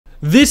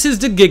This is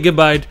the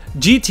Gigabyte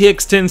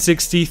GTX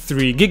 1060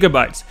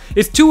 3GB.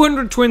 It's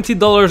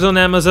 $220 on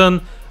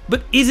Amazon,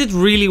 but is it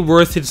really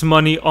worth its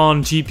money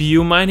on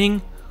GPU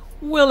mining?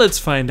 Well, let's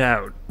find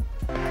out.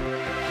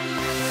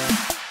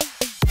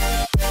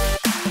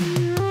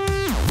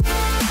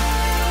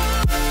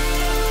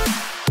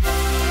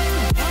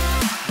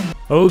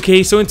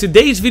 Okay, so in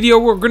today's video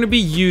we're going to be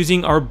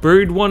using our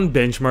BuriedONE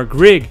benchmark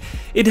rig.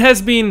 It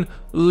has been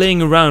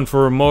laying around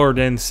for more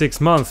than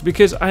 6 months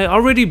because I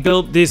already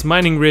built this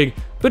mining rig,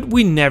 but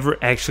we never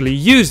actually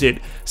used it.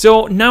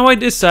 So now I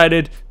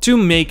decided to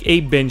make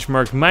a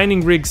benchmark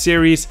mining rig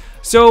series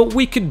so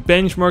we could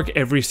benchmark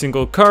every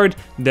single card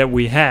that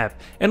we have,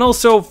 and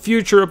also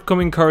future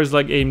upcoming cards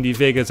like AMD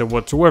Vegas or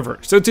whatsoever.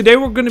 So today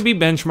we're going to be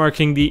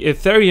benchmarking the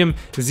Ethereum,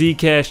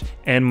 ZCash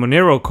and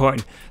Monero coin.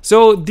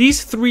 So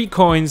these three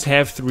coins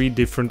have three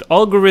different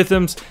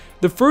algorithms.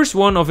 The first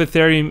one of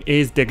Ethereum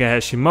is the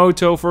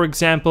Hashimoto, for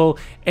example,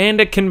 and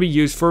that can be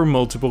used for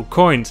multiple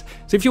coins.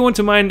 So if you want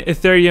to mine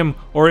Ethereum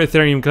or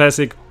Ethereum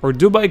Classic or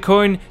Dubai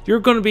coin, you're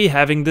going to be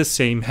having the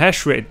same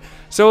hash rate.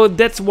 So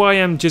that's why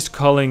I'm just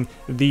calling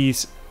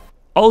these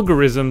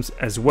algorithms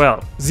as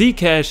well.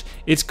 ZCash,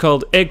 it's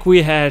called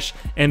Equihash,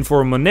 and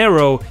for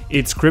Monero,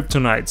 it's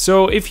Kryptonite.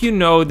 So if you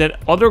know that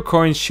other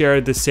coins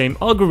share the same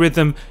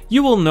algorithm,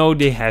 you will know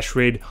the hash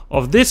rate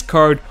of this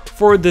card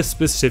for the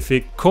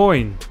specific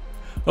coin.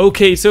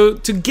 Okay, so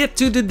to get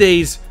to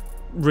today's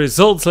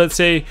results, let's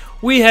say,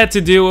 we had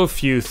to do a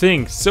few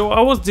things. So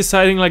I was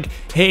deciding like,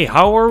 hey,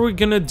 how are we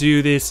gonna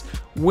do this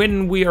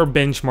when we are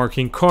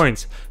benchmarking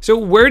coins? So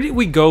where did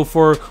we go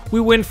for? We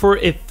went for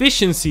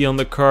efficiency on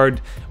the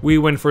card, we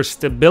went for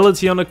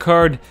stability on the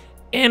card,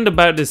 and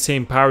about the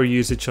same power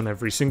usage on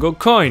every single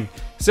coin.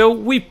 So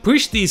we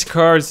pushed these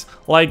cards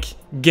like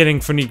getting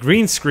funny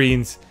green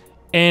screens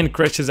and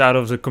crashes out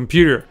of the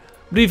computer.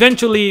 But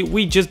eventually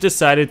we just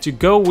decided to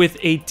go with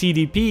a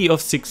TDP of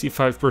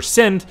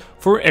 65%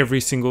 for every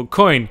single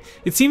coin.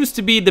 It seems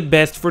to be the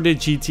best for the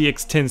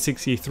GTX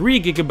 1060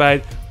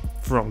 3GB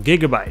from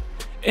Gigabyte.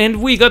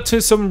 And we got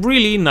to some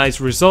really nice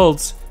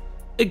results,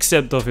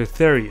 except of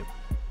Ethereum.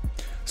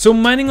 So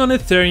mining on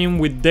Ethereum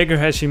with Dagger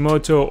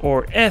Hashimoto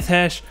or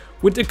ETH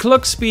with the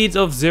clock speeds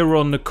of 0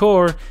 on the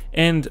core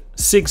and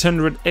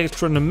 600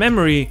 extra on the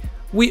memory,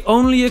 we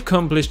only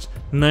accomplished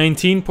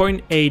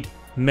 19.8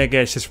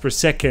 megahashes per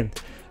second.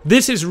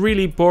 This is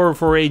really poor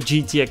for a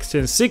GTX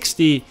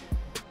 1060.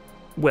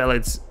 Well,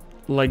 it's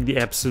like the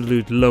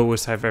absolute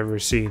lowest I've ever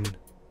seen.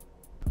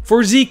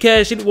 For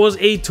ZCash, it was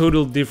a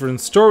total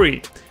different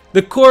story.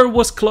 The core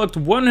was clocked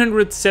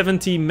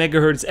 170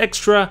 MHz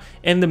extra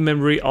and the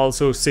memory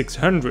also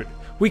 600.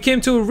 We came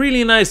to a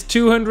really nice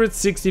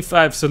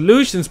 265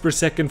 solutions per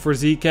second for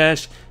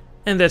ZCash,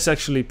 and that's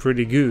actually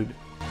pretty good.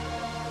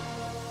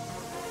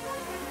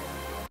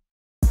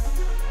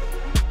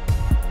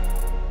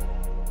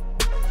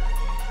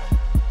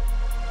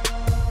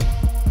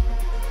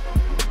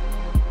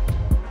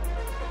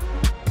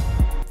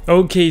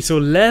 Okay, so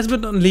last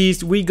but not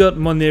least, we got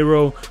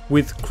Monero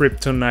with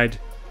Kryptonite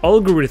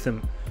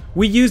algorithm.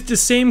 We used the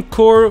same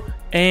core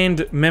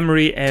and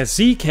memory as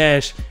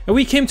ZCash, and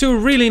we came to a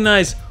really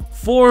nice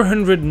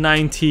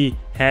 490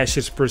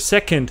 hashes per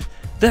second.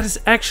 That is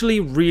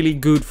actually really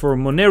good for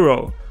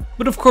Monero,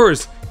 but of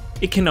course,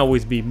 it can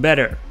always be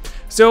better.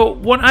 So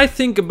what I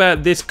think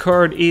about this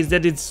card is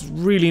that it's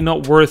really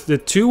not worth the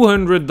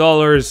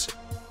 $200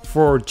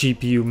 for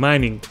GPU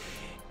mining.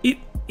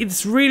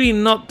 It's really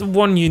not the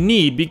one you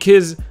need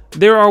because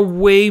there are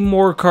way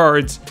more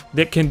cards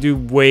that can do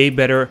way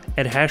better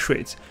at hash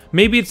rates.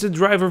 Maybe it's the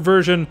driver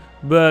version,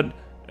 but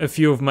a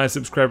few of my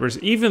subscribers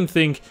even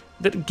think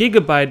that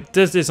Gigabyte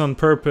does this on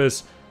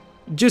purpose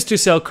just to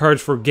sell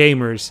cards for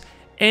gamers,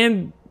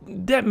 and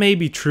that may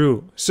be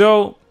true.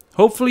 So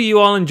hopefully you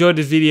all enjoyed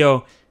this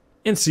video,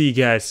 and see you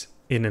guys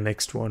in the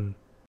next one.